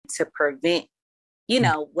to prevent,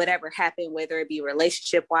 whatever happened, whether it be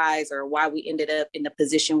relationship wise or why we ended up in the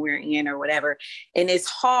position we're in or whatever. And it's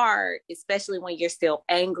hard, especially when you're still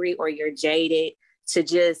angry or you're jaded, to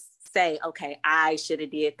just say, okay, I should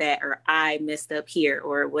have did that, or I messed up here,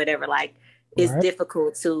 or whatever. Like, it's Right.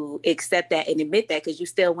 difficult to accept that and admit that, because you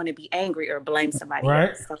still want to be angry or blame somebody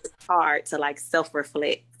Right. else. So it's hard to like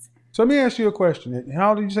self-reflect. So let me ask you a question. How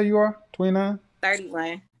old did you say you are? 29?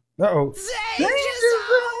 31. Uh-oh.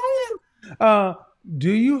 Uh,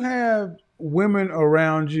 do you have women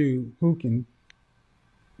around you who can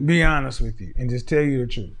be honest with you and just tell you the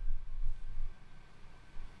truth?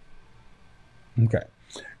 Okay.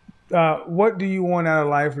 What do you want out of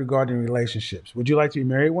life regarding relationships? Would you like to be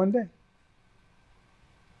married one day?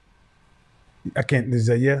 I can't. Is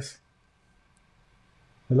that yes?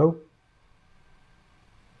 Hello?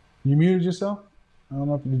 You muted yourself? I don't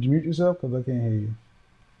know if did you mute yourself because I can't hear you.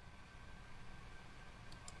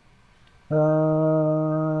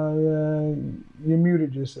 Yeah, you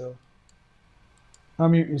muted yourself.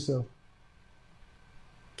 Unmute yourself.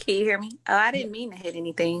 Can you hear me? Oh, I didn't mean to hit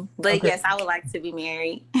anything. But Okay. yes, I would like to be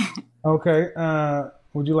married. Okay.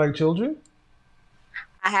 Would you like children?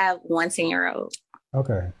 I have one 10-year-old.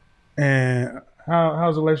 Okay. And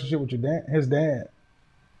how's the relationship with your dad? His dad?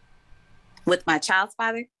 With my child's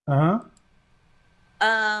father. Uh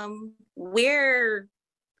huh. We're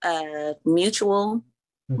mutual,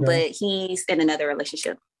 Okay. but he's in another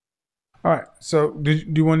relationship. All right. So, do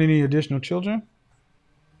you want any additional children?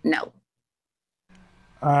 No.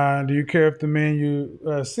 Do you care if the man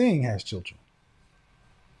you seeing has children?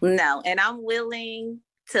 No. And I'm willing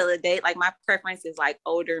to date. Like, my preference is like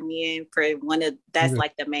older men for that's Okay.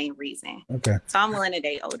 like the main reason. Okay. So I'm willing to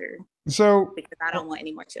date older So, because I don't want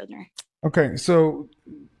any more children. okay. So,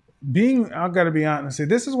 I've got to be honest. See,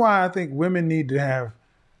 this is why I think women need to have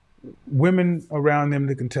women around them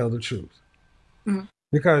that can tell the truth. Mhm.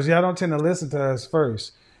 Because y'all don't tend to listen to us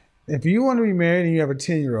first. If you want to be married and you have a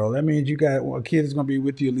 10-year-old, that means you got a kid that's going to be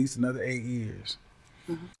with you at least another 8 years.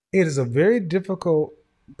 Mhm. It is a very difficult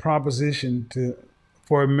proposition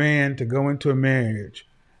for a man to go into a marriage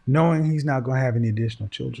knowing he's not going to have any additional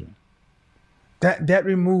children. That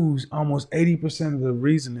removes almost 80% of the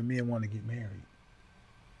reason that men want to get married.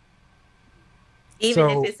 Even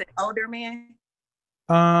if So, it's an older man.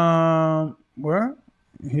 well,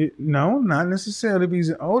 no, not necessarily if he's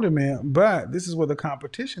an older man, but this is where the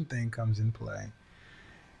competition thing comes in play.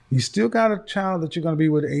 You still got a child that you're going to be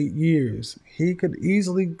with 8 years. He could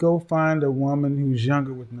easily go find a woman who's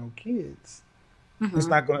younger with no kids. It's Mhm.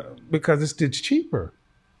 not going to, because it's cheaper.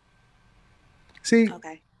 See,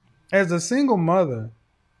 Okay. as a single mother,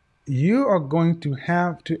 you are going to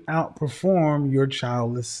have to outperform your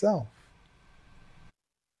childless self.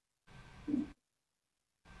 Does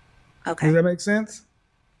Okay. that make sense?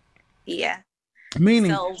 Yeah.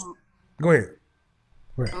 Meaning, So go ahead.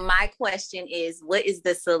 Go ahead. my question is, what is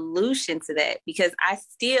the solution to that? Because I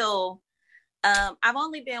still, I've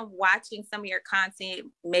only been watching some of your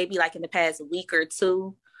content maybe like in the past week or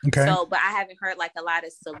two. Okay. So, but I haven't heard like a lot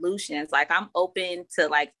of solutions. Like, I'm open to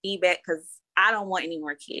like feedback because I don't want any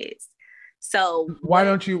more kids. So Why what?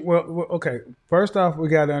 don't you? Well, okay. First off, we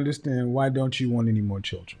got to understand why don't you want any more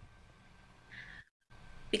children?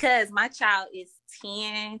 Because my child is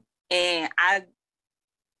 10 and I'm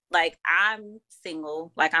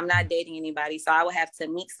single, like I'm not dating anybody. So I would have to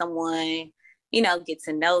meet someone, get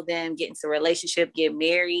to know them, get into a relationship, get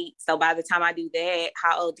married. So by the time I do that,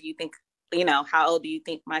 how old do you think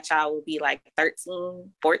my child will be? Like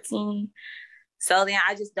 13, 14? So then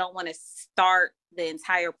I just don't want to start the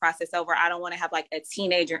entire process over. I don't want to have like a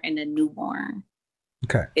teenager and a newborn,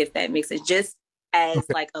 Okay. if that makes sense. Just as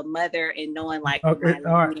Okay. like a mother and knowing like Okay. my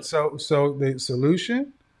All right. limit. So the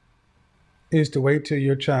solution is to wait till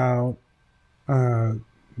your child uh,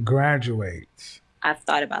 graduates. I've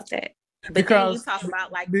thought about that. But then you Because, talk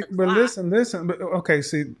about like the but clock. listen. But okay,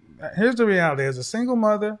 see, here's the reality: as a single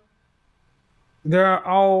mother, there are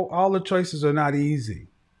all the choices are not easy.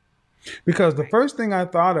 Because the Right. first thing I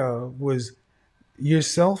thought of was you're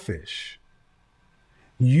selfish.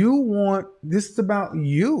 You want this is about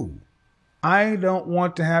you. I don't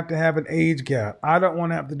want to have an age gap. I don't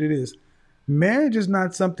want to have to do this. Marriage is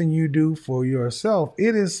not something you do for yourself.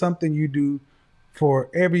 It is something you do for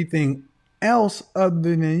everything else other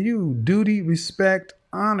than you. Duty, respect,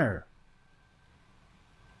 honor.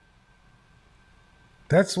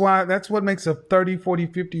 That's what makes a 30, 40,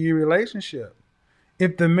 50-year relationship.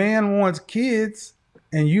 If the man wants kids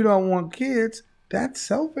and you don't want kids, that's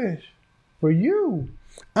selfish for you.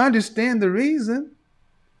 Understand the reason.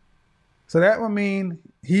 So that would mean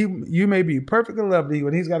you may be perfectly lovely,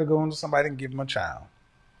 but he's got to go into somebody and give him a child.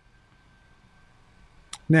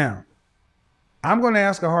 Now, I'm going to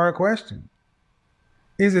ask a hard question.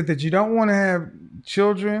 Is it that you don't want to have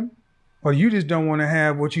children, or you just don't want to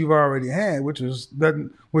have what you've already had, which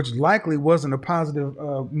likely wasn't a positive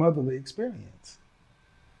motherly experience?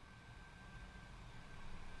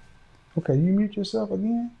 Okay, you mute yourself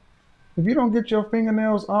again. If you don't get your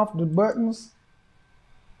fingernails off the buttons,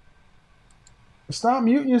 stop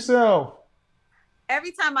muting yourself.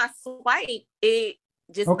 Every time I swipe, it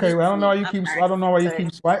just Okay, well, mutes I don't know why me. you I'm keep. sorry. I don't know why you So,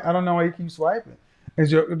 keep swipe. I don't know why you keep swiping.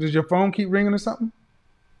 Does your phone keep ringing or something?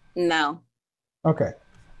 no. Okay.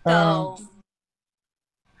 Um, So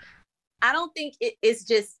I don't think it's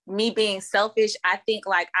just me being selfish. I think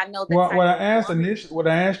like I know the well, type of woman. what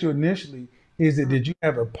I asked you initially is that Mm, did you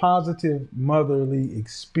have a positive motherly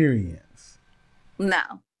experience? no.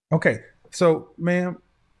 Okay, so ma'am,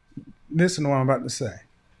 listen to what I'm about to say.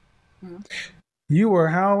 Mm, You were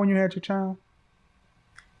how old when you had your child?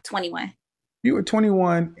 21. You were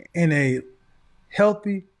 21 in a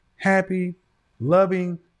healthy, happy,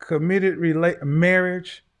 loving, committed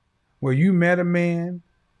marriage where you met a man,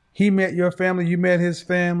 he met your family, you met his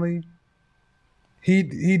family. He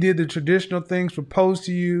did the traditional things, proposed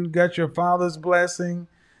to you, got your father's blessing.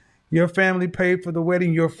 Your family paid for the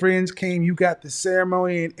wedding. Your friends came. You got the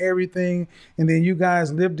ceremony and everything, and then you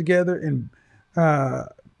guys lived together and uh,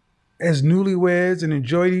 as newlyweds and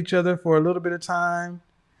enjoyed each other for a little bit of time.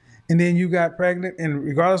 And then you got pregnant, and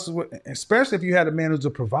regardless of what, especially if you had a man who's a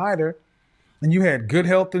provider, and you had good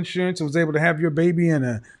health insurance and was able to have your baby in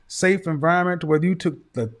a safe environment, whether you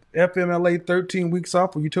took the FMLA 13 weeks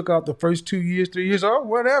off or you took out the first 2 years, 3 years, or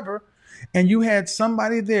whatever, and you had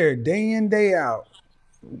somebody there day in, day out,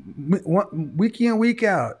 week in, week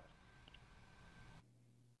out,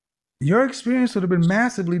 your experience would have been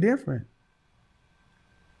massively different,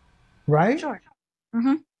 right? Sure.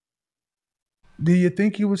 Hmm. Do you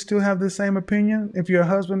think you would still have the same opinion if your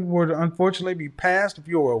husband were to unfortunately be passed, if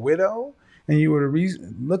you were a widow and you were to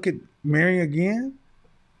look at marrying again?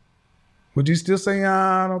 Would you still say,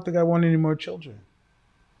 I don't think I want any more children?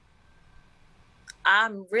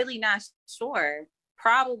 I'm really not sure.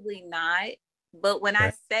 Probably not. But when Okay.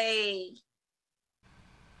 I say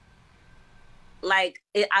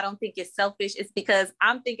I don't think it's selfish, it's because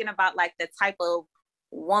I'm thinking about like the type of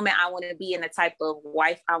woman I want to be and the type of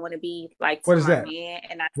wife I want to be like What to is my that? man.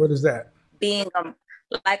 And I What is that? being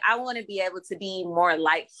like I want to be able to be more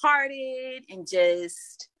lighthearted and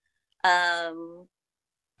just um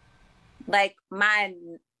like my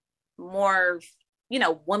more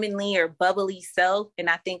womanly or bubbly self. And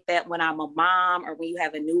I think that when I'm a mom or when you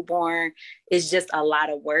have a newborn, it's just a lot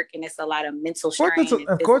of work and it's a lot of mental strain and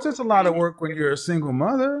Of course, physical it's a lot of strain. work when you're a single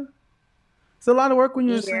mother. It's a lot of work when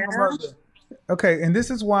you're a single Yeah, mother. Okay, and this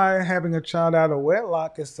is why having a child out of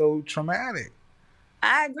wedlock is so traumatic.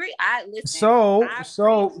 I agree. I listen. So, I preach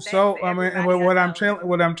so, that so, to I mean, and everybody I know.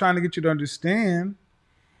 what I'm trying to get you to understand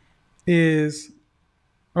is,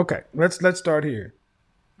 okay, let's start here.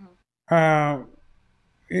 Uh,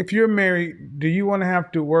 if you're married, do you want to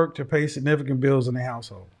have to work to pay significant bills in the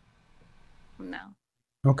household? No.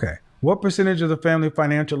 Okay. What percentage of the family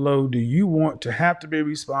financial load do you want to have to be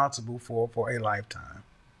responsible for a lifetime?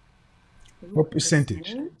 Ooh, What a percentage?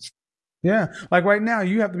 percentage? Yeah. Like right now,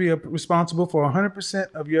 you have to be responsible for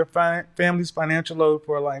 100% of your family's financial load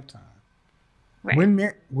for a lifetime. Right.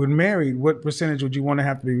 When married, what percentage would you want to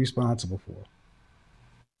have to be responsible for?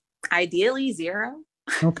 Ideally, zero.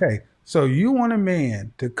 Okay. So you want a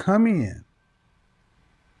man to come in.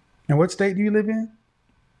 And what state do you live in?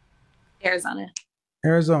 Arizona.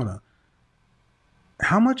 Arizona.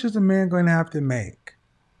 How much is a man going to have to make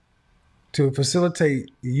to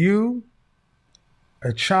facilitate you,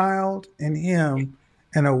 a child, and him,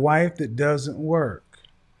 and a wife that doesn't work?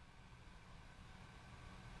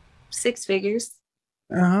 Six figures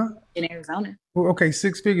Uh huh. in Arizona. Well, okay,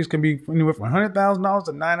 six figures can be anywhere from $100,000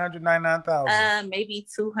 to 999,000. Maybe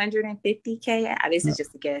 250K. This is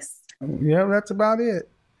just a guess. Yeah, that's about it.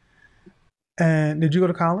 And did you go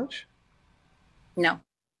to college? No.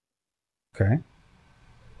 Okay.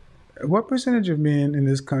 What percentage of men in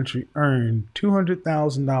this country earn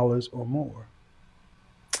 $200,000 or more?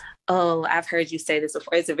 Oh, I've heard you say this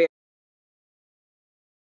before. It's a very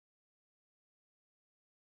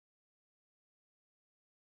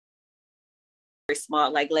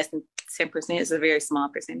small, like less than 10%. It's a very small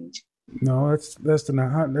percentage. No, that's less than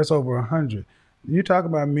 100. That's over 100. You talk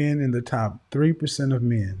about men in the top 3% of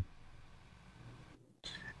men.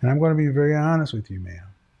 And I'm going to be very honest with you, ma'am.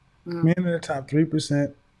 Mm-hmm. Men in the top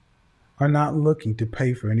 3% are not looking to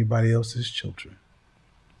pay for anybody else's children.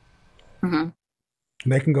 Mm-hmm.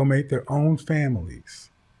 They can go make their own families.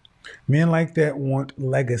 Men like that want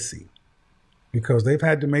legacy. because they've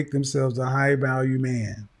had to make themselves a high value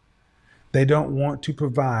man. They don't want to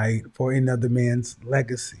provide for another man's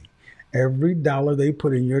legacy. Every dollar they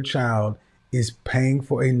put in your child is paying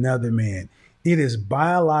for another man. It is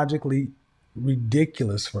biologically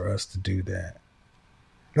ridiculous for us to do that.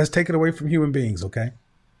 Let's take it away from human beings, okay?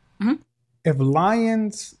 Mm-hmm.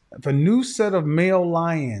 If a new set of male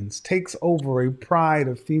lions takes over a pride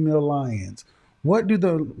of female lions, what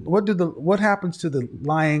happens to the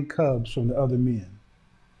lion cubs from the other men?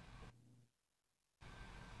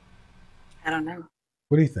 I don't know.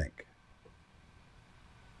 What do you think?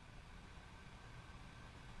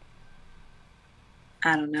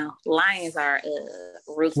 I don't know. Lions are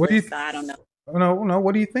What do you? ruthless, so I don't know. No.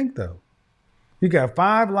 What do you think though? You got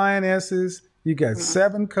 5 lionesses, you got Mm-hmm.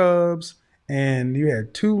 7 cubs, and you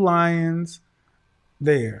had 2 lions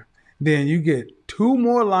there. Then you get 2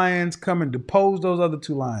 more lions come and depose those other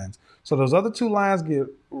 2 lions. So those other 2 lions get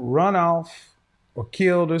run off or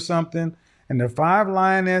killed or something, and the 5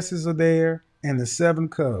 lionesses are there and the 7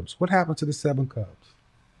 cubs. What happened to the 7 cubs?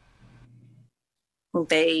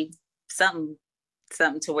 They something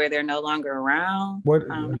to where they're no longer around. What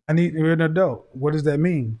you're an adult. What does that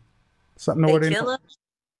mean? Something They where they kill them.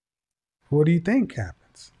 What do you think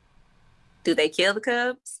happens? Do they kill the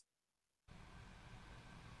cubs?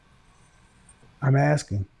 I'm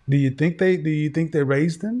asking. Do you think they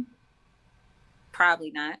raised them?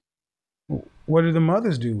 Probably not. What do the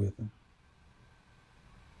mothers do with them?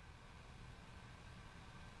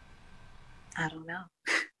 I don't know.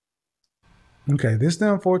 Okay, this is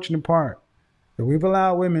the unfortunate part. That we've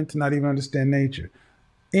allowed women to not even understand nature.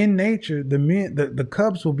 In nature, the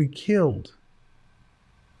cubs will be killed.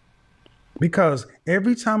 Because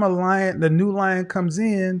every time the new lion comes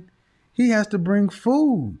in, he has to bring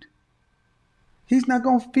food. He's not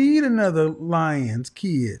going to feed another lion's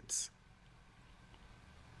kids.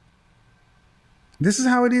 This is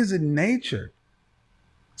how it is in nature.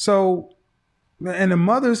 So, and the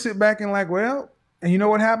mothers sit back and like, well, and you know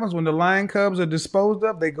what happens when the lion cubs are disposed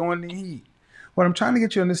of? They go in the heat. What I'm trying to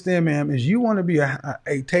get you to understand, ma'am, is you want to be a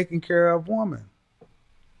taken care of woman,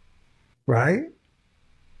 right?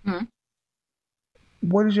 Mm-hmm.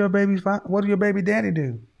 What do your baby daddy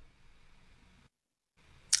do?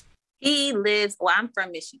 He lives. Well, I'm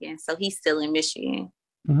from Michigan, so he's still in Michigan.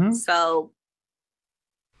 Mm-hmm. So,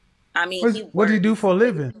 I mean, what does he do for a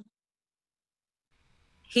living?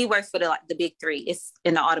 He works for the big 3. It's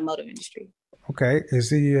in the automotive industry. Okay, is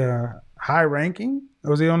he high ranking,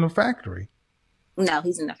 or is he on the factory? No,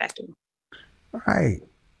 he's in the factory. Right.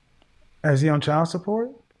 Is he on child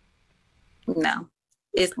support? No,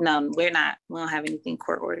 we're not. We don't have anything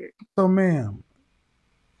court ordered. So, ma'am,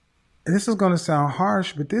 this is going to sound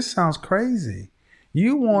harsh, but this sounds crazy.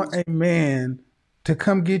 You want a man to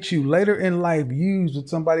come get you later in life, used with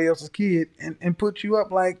somebody else's kid, and put you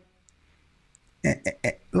up like a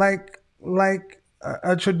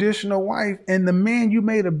traditional wife, and the man you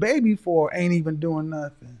made a baby for ain't even doing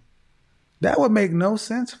nothing. That would make no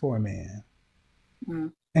sense for a man. Mm-hmm.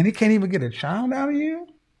 And he can't even get a child out of you?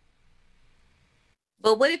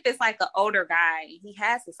 But what if it's like an older guy and he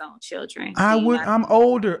has his own children? I'm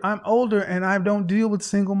older, and I don't deal with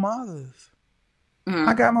single mothers. Mm-hmm.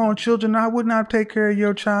 I got my own children. I would not take care of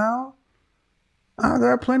your child. There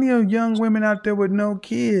are plenty of young women out there with no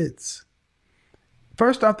kids.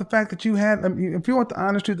 First off, the fact that you had, if you want the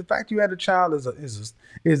honest truth, the fact you had a child is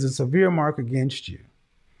a severe mark against you.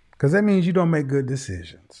 Because that means you don't make good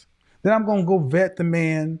decisions. Then I'm going to go vet the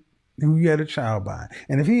man who you had a child by.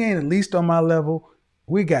 And if he ain't at least on my level,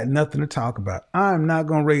 we got nothing to talk about. I'm not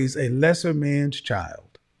going to raise a lesser man's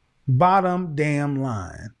child. Bottom damn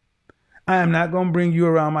line. I am not going to bring you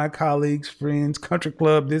around my colleagues, friends, country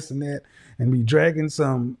club, this and that, and be dragging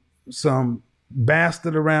some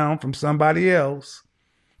bastard around from somebody else.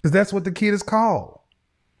 Because that's what the kid is called.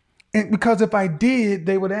 And because if I did,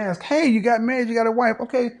 they would ask, hey, you got married, you got a wife.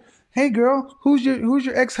 Okay. Hey girl, who's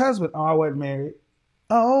your ex-husband? Oh, I wasn't married.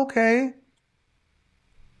 Oh, okay.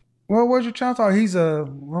 Well, where's your child? Oh, he's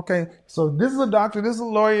okay. So this is a doctor, this is a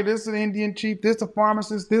lawyer, this is an Indian chief, this is a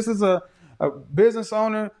pharmacist, this is a business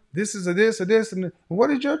owner, this is a this or this. And what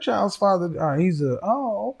is your child's father?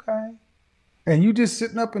 Oh, okay. And you just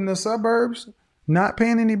sitting up in the suburbs, not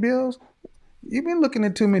paying any bills? You've been looking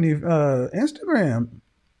at too many Instagram.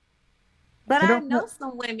 But I know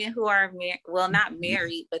some women who are not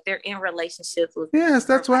married, but they're in relationships with. Yes,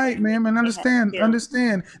 that's right, ma'am. And understand.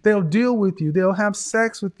 They'll deal with you. They'll have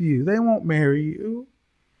sex with you. They won't marry you.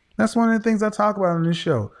 That's one of the things I talk about on this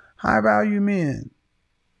show. High value men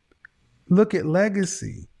look at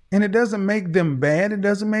legacy, and it doesn't make them bad. It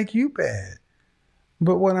doesn't make you bad.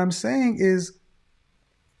 But what I'm saying is,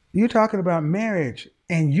 You're talking about marriage,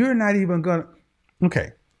 and you're not even gonna.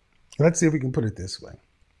 Okay, let's see if we can put it this way.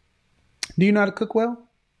 Do you know how to cook well?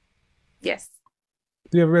 Yes.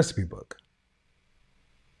 Do you have a recipe book?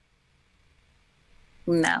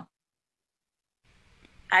 No.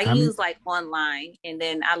 I How many? use like online, and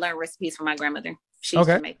then I learned recipes from my grandmother. She used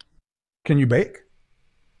to Okay. make. Can you bake?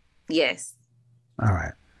 Yes. All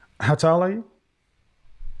right. How tall are you?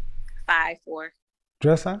 5'4".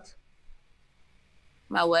 Dress size?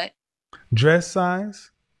 My what? Dress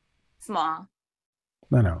size? Small.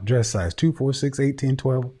 No, no. Dress size. 2, 4, 6, 8, 10,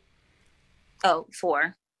 12. Oh,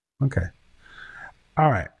 4. Okay. All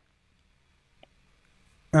right.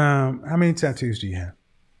 How many tattoos do you have?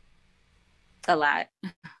 A lot.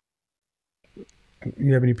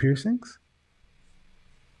 You have any piercings?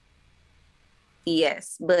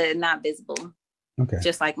 Yes, but not visible. Okay.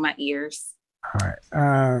 Just like my ears. All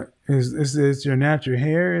right. Is this your natural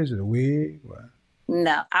hair? Is it a wig? What?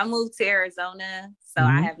 No, I moved to Arizona, so I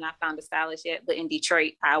Mm-hmm. have not found a stylist yet. But in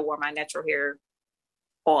Detroit, I wore my natural hair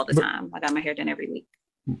all the But time. I got my hair done every week,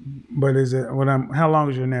 but is it what I'm? How long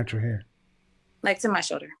is your natural hair? like to my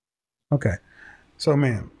shoulder. Okay. So,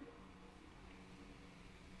 ma'am,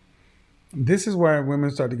 this is where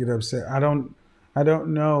women start to get upset. I don't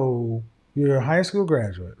know. You're a high school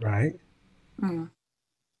graduate, right? Mm.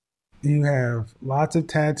 You have lots of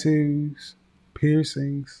tattoos,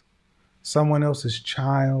 piercings, someone else's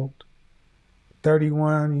child.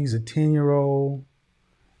 31, he's a 10-year-old.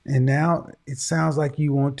 And now it sounds like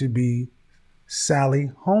you want to be Sally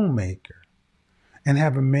Homemaker and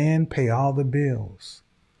have a man pay all the bills.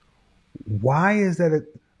 Why is that?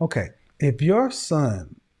 Okay, if your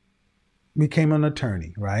son became an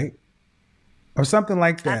attorney, right? Or something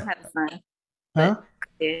like I don't that. have a son, Huh?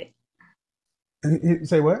 but yeah,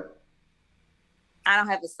 Say what? I don't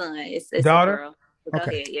have a son. It's a Daughter? girl. But go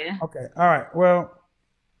Okay. ahead, yeah. Okay. All right. Well,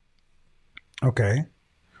 okay.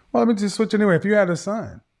 Well, let me just switch anyway. If you had a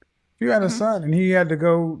son, Hmm. and he had to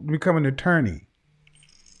go become an attorney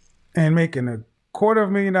and making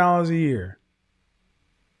 $250,000 a year,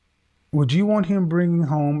 would you want him bringing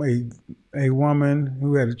home a woman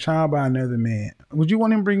who had a child by another man? Would you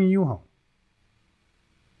want him bringing you home?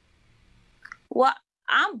 Well,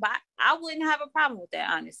 I wouldn't have a problem with that,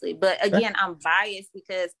 honestly. But That- again, I'm biased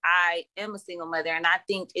because I am a single mother, and I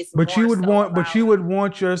think it's But you more would so want, but you about. would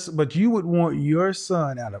want your, but you would want your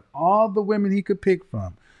son out of all the women he could pick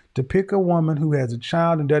from to pick a woman who has a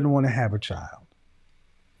child and doesn't want to have a child.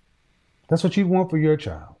 That's what you'd want for your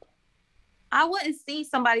child. I wouldn't see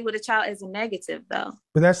somebody with a child as a negative, though.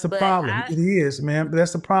 But that's the But problem. It is, man. But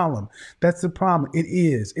that's the problem. That's the problem. It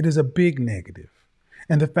is. It is a big negative.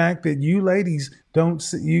 And the fact that you ladies don't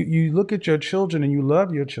see, you look at your children and you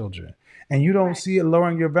love your children and you don't right. see it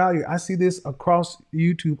lowering your value. I see this across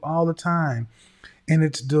YouTube all the time, and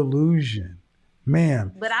it's delusion,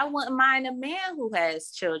 ma'am. But I wouldn't mind a man who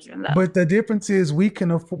has children, though. But the difference is we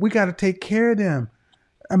can afford, we got to take care of them.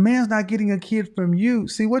 A man's not getting a kid from you.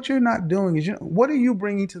 See, what you're not doing is, what are you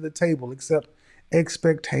bringing to the table except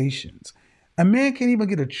expectations? A man can't even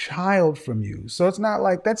get a child from you. So it's not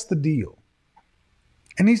like that's the deal.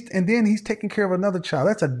 And then he's taking care of another child.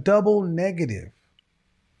 That's a double negative.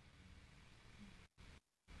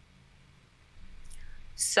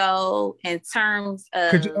 So, in terms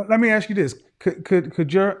of, Let me ask you this: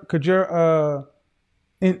 could your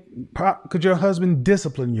husband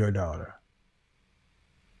discipline your daughter?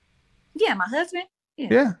 yeah, my husband, yeah,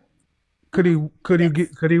 Yeah. yes, Could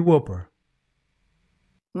he whoop her?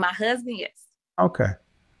 my husband, yes. Okay.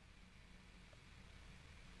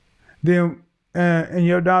 Then and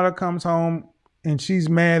your daughter comes home and she's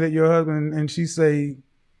mad at your husband and she say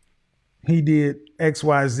he did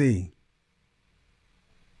XYZ.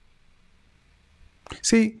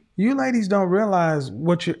 See, you ladies don't realize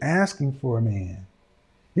what you're asking for a man.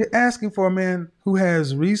 You're asking for a man who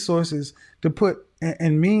has resources to put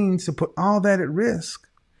and means to put all that at risk.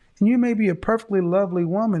 And you may be a perfectly lovely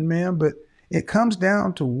woman, man, but it comes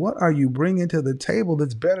down to what are you bringing to the table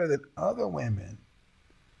that's better than other women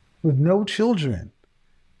with no children,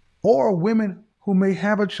 or women who may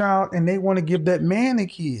have a child and they want to give that man a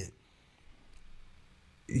kid.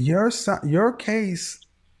 Your case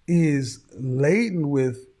is laden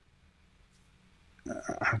with.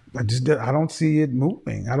 I don't see it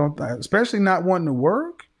moving. I don't, especially not wanting to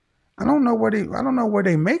work. I don't know where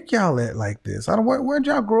they make y'all at like this. I don't. Where'd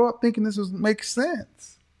y'all grow up thinking this was make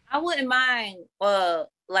sense? I wouldn't mind.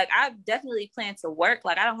 Like I definitely plan to work.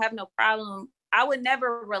 Like I don't have no problem. I would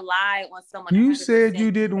never rely on someone You 100% said you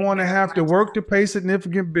to didn't take want to care of have my to work child. to pay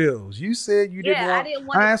significant bills. You said you didn't Yeah, I want. didn't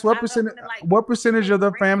want I to. asked I don't want to like what percentage pay of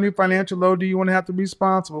the rent family for kids. financial load do you want to have to be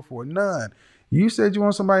responsible for? None. You said you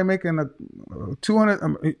want somebody making a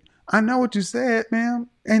 200. I know what you said, ma'am.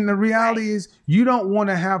 And the Right. reality is, you don't want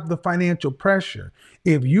to have the financial pressure.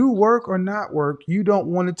 If you work or not work, you don't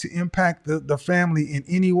want it to impact the family in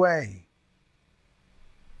any way.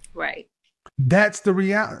 Right. That's the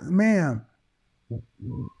reality, ma'am.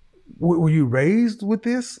 Were you raised with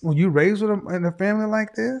this? Were you raised with in a family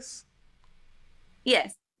like this?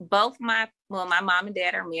 Yes. My mom and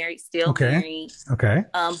dad are married, still Okay. married. Okay.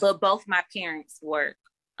 But both my parents work.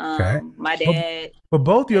 Okay. My But, dad, but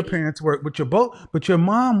both your they, parents worked, but your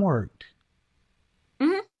mom worked.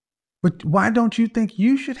 mhm. But why don't you think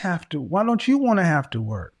you should have to? Why don't you want to have to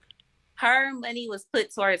work? Her money was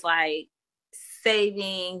put towards like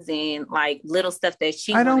savings and like little stuff that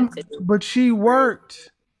she I wanted to don't, do. but she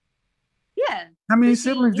worked. Yeah. How many But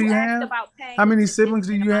siblings do you you asked have? about How paying many a siblings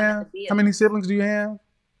do significant you amount of have? the How many bill. siblings do you have?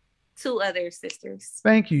 Two other sisters.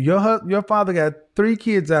 Thank you. Your father got 3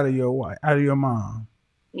 kids out of your wife, out of your mom.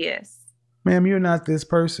 Yes. Ma'am, you're not this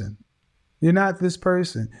person. You're not this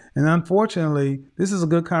person. And unfortunately, this is a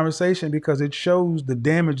good conversation because it shows the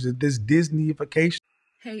damage that this Disneyification.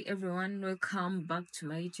 Hey everyone, welcome back to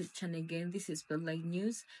my YouTube channel again. This is Spotlight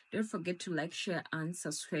News. Don't forget to like, share, and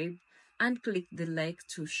subscribe, and click the like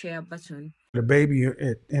to share button. The baby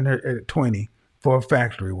at 20 for a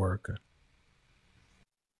factory worker.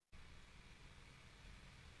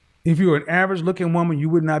 If you were an average looking woman, you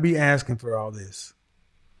would not be asking for all this.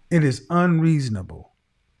 It is unreasonable.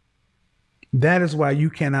 That is why you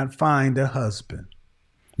cannot find a husband.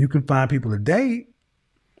 You can find people to date.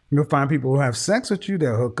 You'll find people who have sex with you,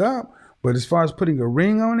 they'll hook up. But as far as putting a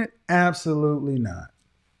ring on it, absolutely not.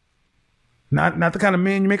 Not the kind of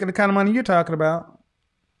men you're making the kind of money you're talking about.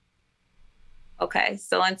 Okay.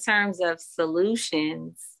 So in terms of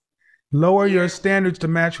solutions, Lower your standards to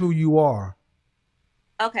match who you are.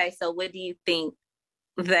 okay. So what do you think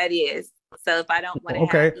that is? So if I don't want to have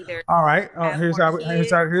Okay. either All right. have Here's more how kids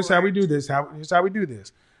here's how we or do this. Here's how we do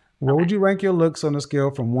this. Where okay, would you rank your looks on a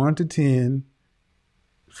scale from 1 to 10?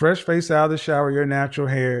 Fresh face out of the shower, your natural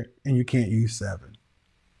hair, and you can't use 7.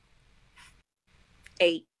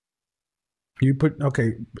 8. You put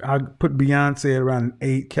okay. I put Beyonce at around an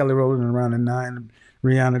 8, Kelly Rowland around a 9,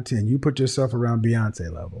 Rihanna 10. You put yourself around Beyonce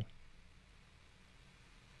level.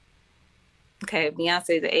 Okay.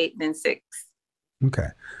 Beyonce's an 8, then 6. Okay.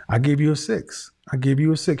 I give you a 6. I give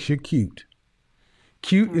you a 6. You're cute.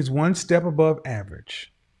 Cute is one step above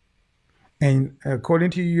average. And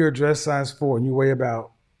according to you, you're dress size 4, and you weigh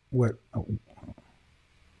about what?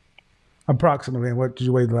 Approximately. What did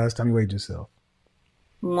you weigh the last time you weighed yourself?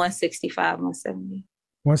 165, 170.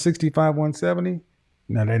 165, 170?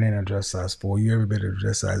 No, that ain't a dress size 4. You every bit of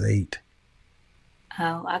dress size 8.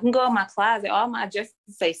 Oh, I can go in my closet. All my dresses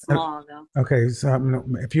say small though. Okay, so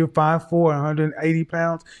if you're 5'4", 180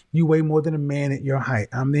 pounds, you weigh more than a man at your height.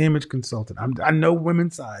 I'm the image consultant. I know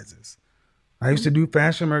women's sizes. I used to do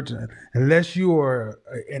fashion merchandise. Unless you are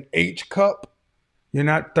an H cup, you're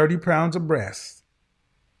not 30 pounds of breast.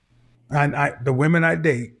 The women I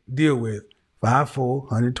date deal with 5'4",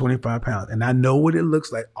 125 pounds, and I know what it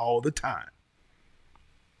looks like all the time.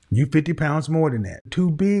 You 50 pounds more than that. Too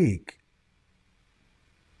big.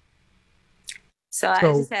 So I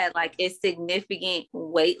just had like a significant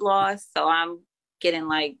weight loss. So I'm getting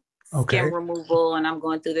like skin removal and I'm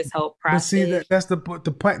going through this whole process. But see, that's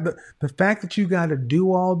the fact that you got to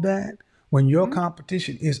do all that when your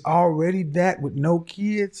competition is already that with no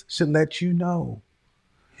kids should let you know.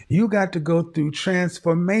 You got to go through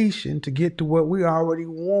transformation to get to what we already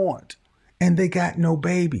want. And they got no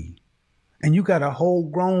baby. And you got a whole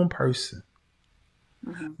grown person.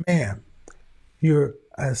 Ma'am, you're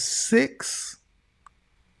a 6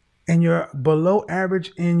 and you're below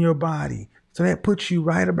average in your body. So that puts you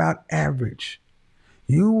right about average.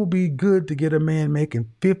 You will be good to get a man making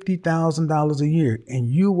 $50,000 a year, and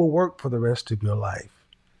you will work for the rest of your life.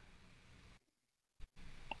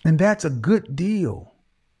 And that's a good deal.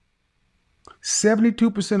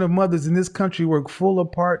 72% of mothers in this country work full or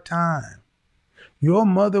part-time. Your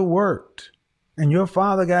mother worked, and your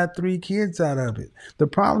father got 3 kids out of it. The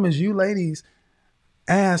problem is you ladies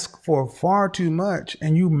ask for far too much,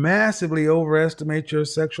 and you massively overestimate your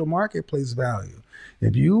sexual marketplace value.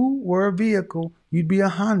 If you were a vehicle, you'd be a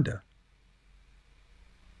Honda.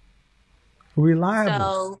 Reliable.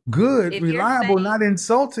 So good, if you're reliable, saying, not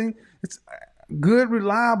insulting. It's good,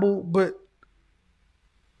 reliable, but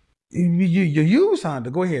you use Honda.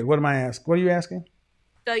 Go ahead. What am I asking? What are you asking?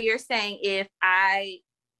 so you're saying if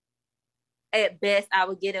at best, I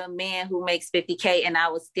would get a man who makes 50K and I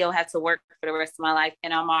would still have to work for the rest of my life.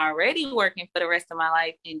 And I'm already working for the rest of my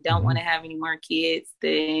life and don't want to have any more kids,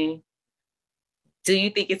 then Do you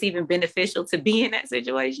think it's even beneficial to be in that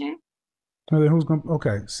situation? And then who's going?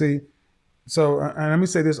 Okay, see. So, and let me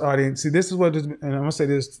say this, audience. See, this is what, and I'm gonna say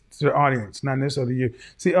this to the audience, not necessarily you.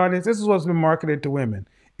 See, audience, this is what's been marketed to women.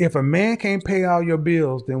 If a man can't pay all your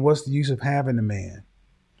bills, then what's the use of having a man?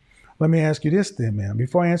 Let me ask you this, then, man.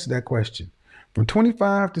 Before I answer that question, from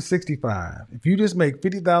 25 to 65, if you just make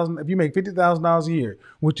if you make $50,000 a year,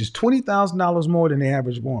 which is $20,000 more than the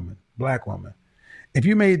average woman, black woman. If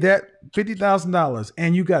you made that $50,000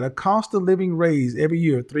 and you got a cost of living raise every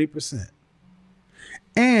year of 3%.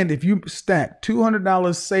 And if you stack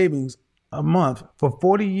 $200 savings a month for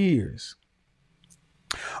 40 years,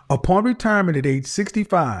 upon retirement at age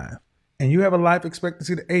 65, and you have a life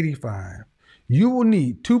expectancy to 85, you will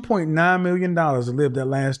need $2.9 million to live that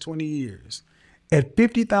last 20 years. At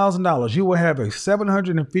 $50,000, you will have a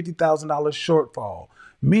 $750,000 shortfall,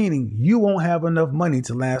 meaning you won't have enough money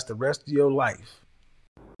to last the rest of your life.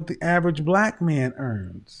 What the average black man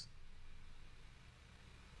earns.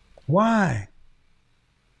 Why?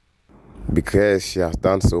 Because she has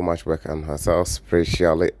done so much work on herself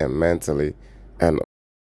spiritually and mentally, and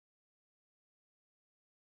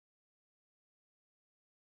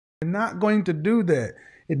not going to do that.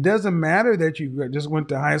 It doesn't matter that you just went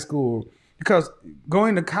to high school, because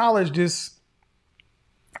going to college just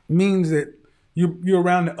means that you're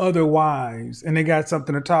around the other wives and they got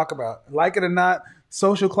something to talk about. Like it or not,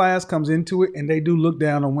 social class comes into it, and they do look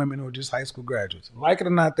down on women who are just high school graduates. Like it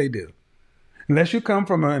or not, they do. Unless you come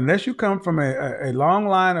from a long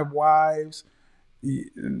line of wives,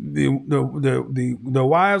 the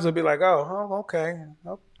wives will be like, oh, okay.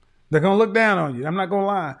 Oh. They're gonna look down on you. I'm not gonna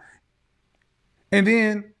lie. And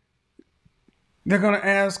then they're gonna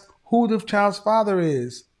ask who the child's father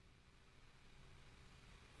is.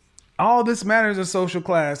 All this matters is social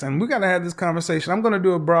class, and we gotta have this conversation. I'm gonna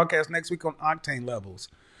do a broadcast next week on octane levels,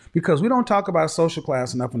 because we don't talk about social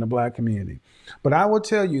class enough in the black community. But I will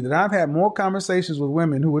tell you that I've had more conversations with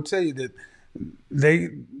women who will tell you that they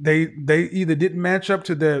either didn't match up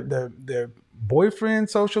to their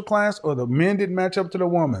boyfriend's social class, or the men didn't match up to the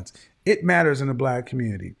woman's. It matters in the black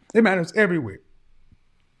community. It matters everywhere.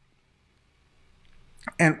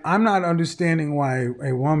 And I'm not understanding why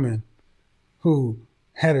a woman who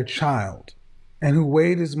had a child and who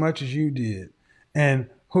weighed as much as you did, and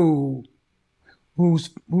who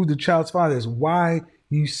the child's father is, why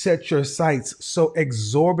you set your sights so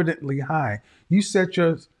exorbitantly high.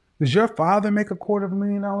 Does your father make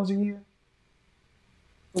 $250,000 a year?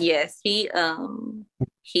 Yes, he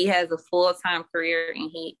has a full-time career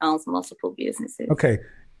and he owns multiple businesses. Okay.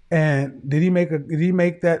 And did he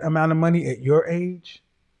make that amount of money at your age?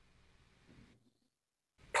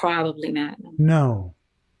 Probably not. No.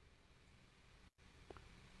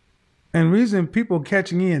 And reason people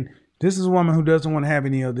catching in, this is a woman who doesn't want to have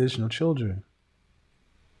any additional children.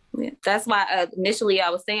 Yeah, that's why initially I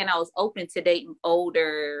was saying I was open to dating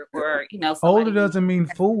older, or older doesn't mean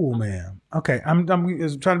fool, ma'am. Okay, I'm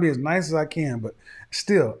trying to be as nice as I can, but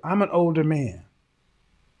still, I'm an older man.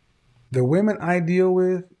 The women I deal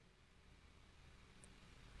with,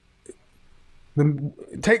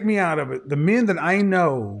 take me out of it. The men that I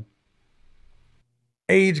know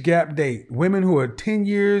age gap date, women who are 10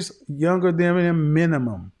 years younger than them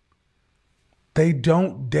minimum. They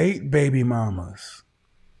don't date baby mamas.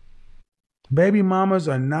 Baby mamas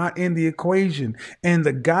are not in the equation. And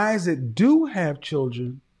the guys that do have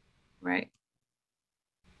children, right,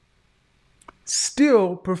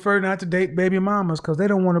 still prefer not to date baby mamas because they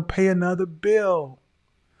don't want to pay another bill.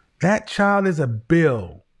 That child is a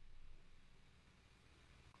bill.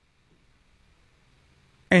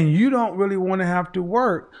 And you don't really want to have to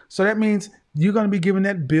work. So that means you're going to be giving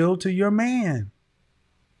that bill to your man.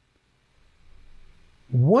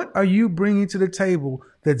 What are you bringing to the table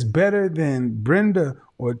that's better than Brenda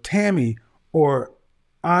or Tammy or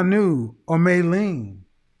Anu or Maylene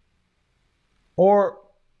or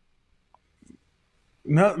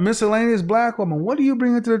miscellaneous black woman? What are you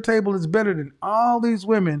bringing to the table that's better than all these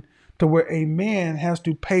women, to where a man has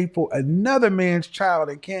to pay for another man's child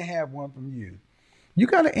and can't have one from you? You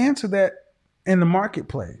got to answer that in the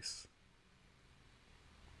marketplace.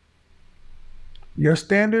 Your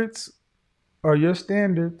standards are your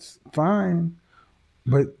standards, fine,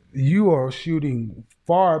 but you are shooting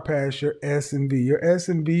far past your S&V. Your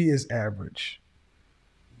S&V is average,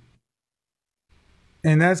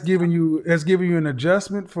 and that's giving you an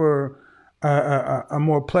adjustment for a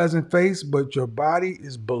more pleasant face, but your body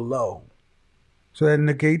is below, so that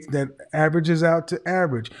negates, that averages out to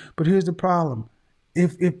average. But here's the problem: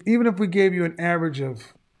 even if we gave you an average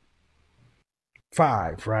of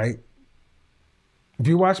 5, right? If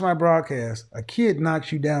you watch my broadcast, a kid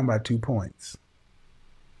knocks you down by 2 points.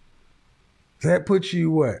 That puts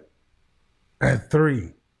you what? At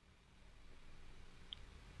 3.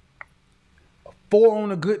 4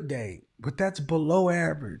 on a good day, but that's below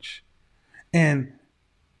average. And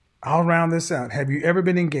I'll round this out. Have you ever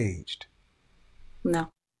been engaged? No.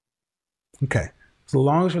 Okay. It's the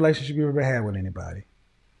longest relationship you ever had with anybody.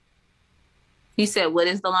 You said what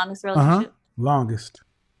is the longest relationship? Longest.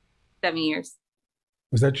 7 years.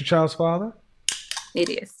 Was that your child's father? It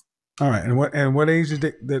is. All right. And what age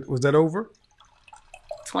that was that over?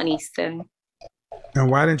 27.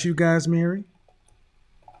 And why didn't you guys marry?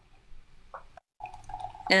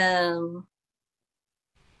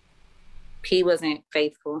 He wasn't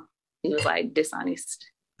faithful. He was like dishonest.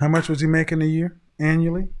 How much was he making a year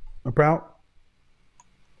annually? About?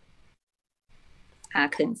 I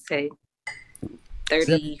couldn't say.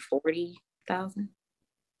 30, 40,000.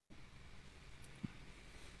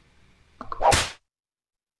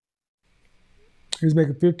 He was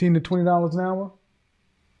making $15 to $20 an hour?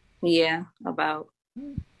 Yeah, about.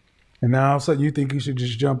 And now all of a sudden you think you should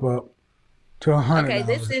just jump up to $100. Okay,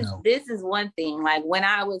 this is one thing. Like when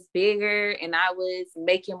I was bigger and I was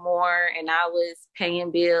making more and I was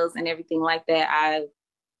paying bills and everything like that, I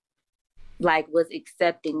like was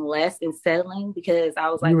accepting less and settling because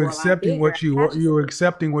I was like, you were accepting what you were. You were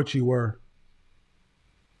accepting what you were.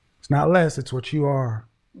 It's not less, it's what you are.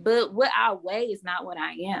 But what I weigh is not what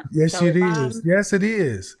I am. Yes, so it is. Yes, it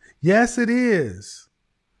is. Yes, it is.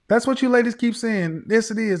 That's what you ladies keep saying.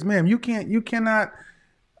 Yes, it is, ma'am. You cannot.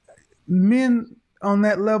 Men on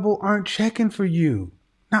that level aren't checking for you,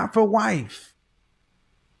 not for wife.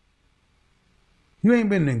 You ain't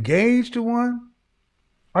been engaged to one.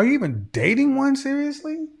 Are you even dating one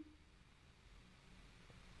seriously?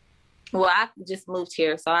 Well, I just moved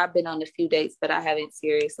here, so I've been on a few dates, but I haven't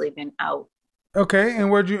seriously been out. Okay,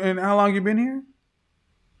 and how long you been here?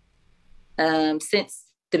 Since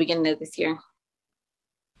the beginning of this year.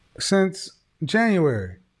 Since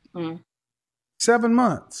January. 7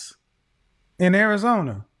 months. In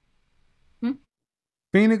Arizona.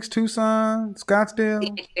 Phoenix, Tucson, Scottsdale.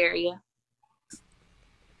 Phoenix area.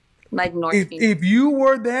 Like North Phoenix. If you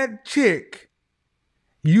were that chick,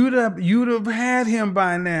 you'd have had him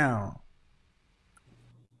by now.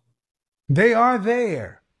 They are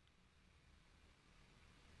there.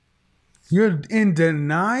 You're in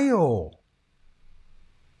denial.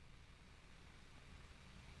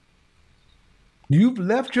 You've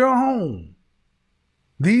left your home.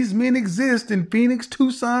 These men exist in Phoenix,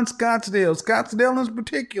 Tucson, Scottsdale in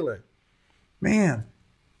particular. Man,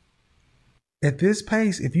 at this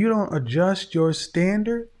pace, if you don't adjust your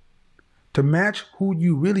standard to match who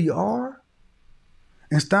you really are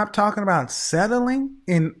and stop talking about settling,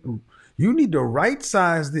 and you need to right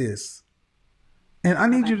size this. And I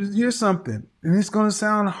need you to hear something, and it's going to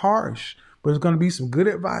sound harsh, but it's going to be some good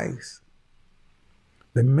advice.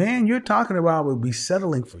 The man you're talking about will be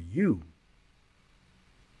settling for you.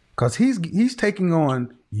 Because he's taking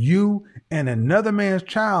on you and another man's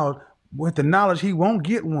child with the knowledge he won't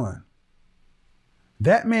get one.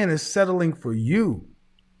 That man is settling for you.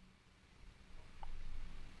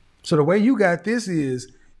 So the way you got this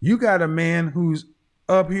is you got a man who's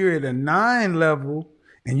up here at a 9 level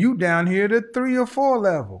and you down here at a 3 or 4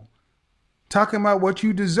 level, talking about what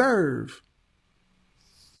you deserve.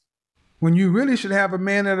 When you really should have a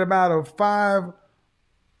man at about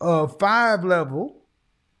a 5 level,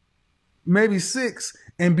 maybe 6,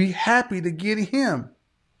 and be happy to get him.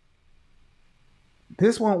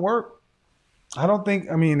 This won't work. I don't think,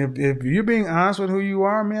 if you're being honest with who you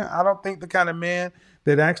are, man, I don't think the kind of man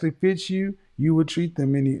that actually fits you, you would treat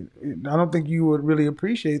them I don't think you would really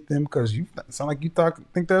appreciate them because you sound like you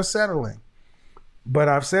think they're settling. But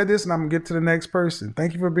I've said this and I'm going to get to the next person.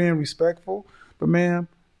 Thank you for being respectful. But ma'am,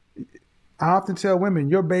 I often tell women,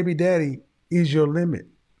 your baby daddy is your limit.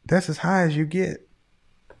 That's as high as you get.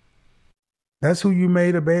 That's who you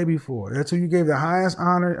made a baby for. That's who you gave the highest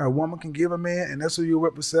honor a woman can give a man, and that's who you were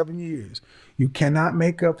with for 7 years. You cannot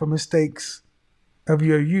make up for mistakes of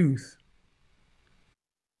your youth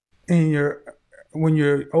when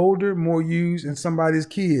you're older, more used, and somebody's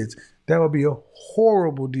kids. That would be a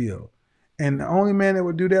horrible deal. And the only man that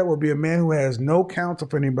would do that would be a man who has no counsel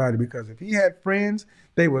for anybody, because if he had friends,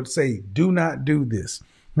 they would say, do not do this.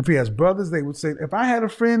 If he has brothers, they would say, if I had a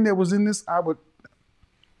friend that was in this, I would,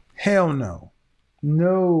 hell no.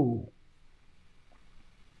 No.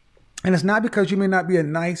 And it's not because you may not be a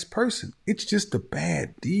nice person. It's just a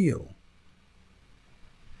bad deal.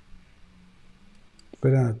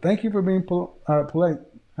 But thank you for being polite.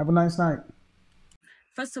 Have a nice night.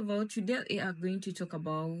 First of all, today we are going to talk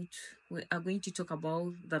about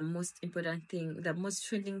the most important thing, the most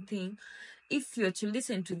trending thing. If you're to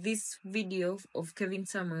listen to this video of Kevin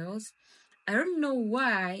Samuels, I don't know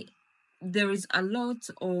why there is a lot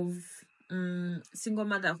of single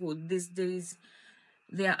motherhood these days.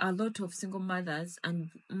 There are a lot of single mothers, and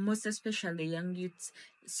most especially young youths.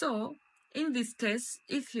 So in this case,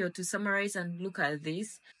 if you're to summarize and look at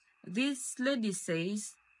this lady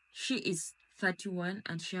says she is 31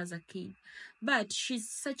 and she has a kid, but she's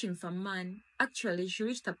searching for a man. Actually, she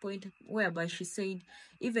reached a point whereby she said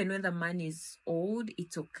even when the man is old,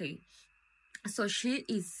 it's okay. So she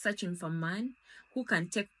is searching for a man who can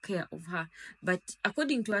take care of her. But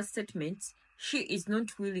according to her statements, she is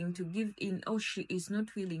not willing to give in, or she is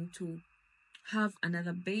not willing to have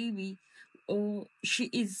another baby, or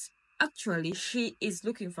she is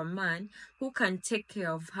looking for a man who can take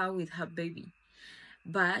care of her with her baby.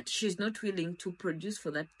 But she's not willing to produce for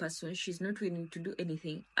that person. She's not willing to do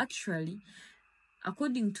anything. Actually,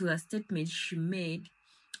 according to a statement she made,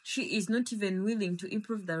 she is not even willing to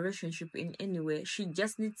improve the relationship in any way. She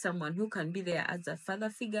just needs someone who can be there as a father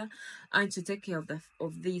figure and to take care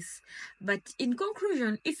of this. But in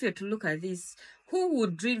conclusion, if you're to look at this, who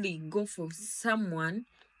would really go for someone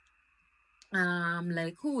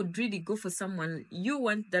who would really go for someone? You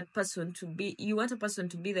want a person to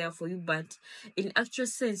be there for you, but in actual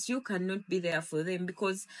sense you cannot be there for them,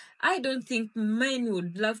 because I don't think men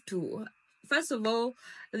would love to. First of all,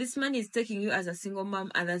 this man is taking you as a single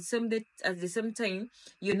mom, and at the same time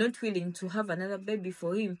you're not willing to have another baby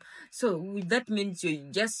for him. So that means you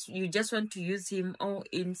just want to use him, or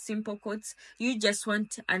in simple quotes, you just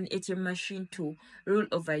want an ATM machine to rule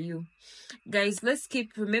over you. Guys, let's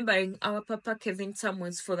keep remembering our Papa Kevin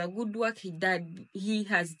Samuels for the good work he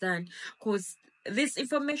has done, because this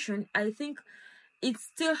information, I think it's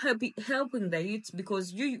still helping the youth,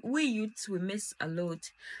 because we youths, we mess a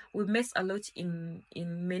lot in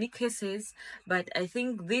many cases. But I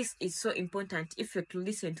think this is so important. If you're to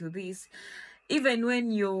listen to this, even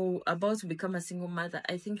when you're about to become a single mother,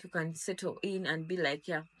 I think you can settle in and be like,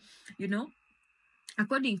 yeah,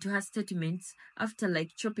 according to her statements, after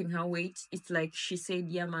like chopping her weight, it's like she said,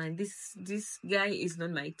 yeah man, this guy is not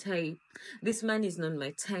my type, this man is not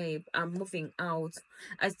my type, I'm moving out.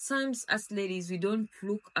 At times, as ladies, we don't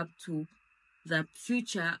look up to the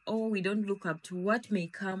future, or we don't look up to what may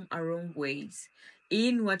come along ways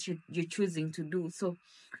in what you're choosing to do. So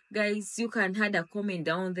guys, you can add a comment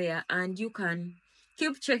down there, and you can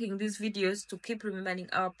keep checking these videos to keep remembering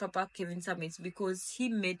our Papa Kevin Samuels, because he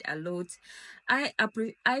made a lot. I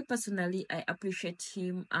personally appreciate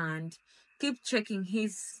him, and keep checking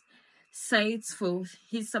his sites for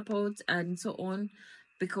his support and so on,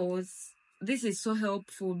 because this is so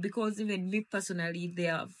helpful, because even me personally, they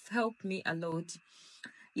have helped me a lot.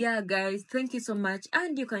 Yeah guys, thank you so much,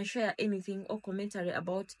 and you can share anything or commentary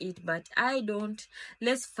about it. But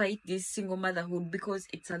let's fight this single motherhood, because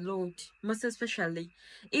it's a lot, most especially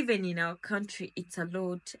even in our country. It's a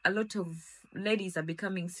lot of ladies are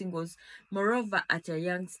becoming singles, moreover at a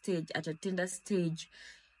young stage, at a tender stage.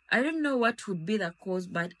 I don't know what would be the cause,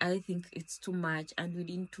 but I think it's too much, and we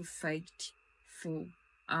need to fight for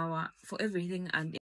everything and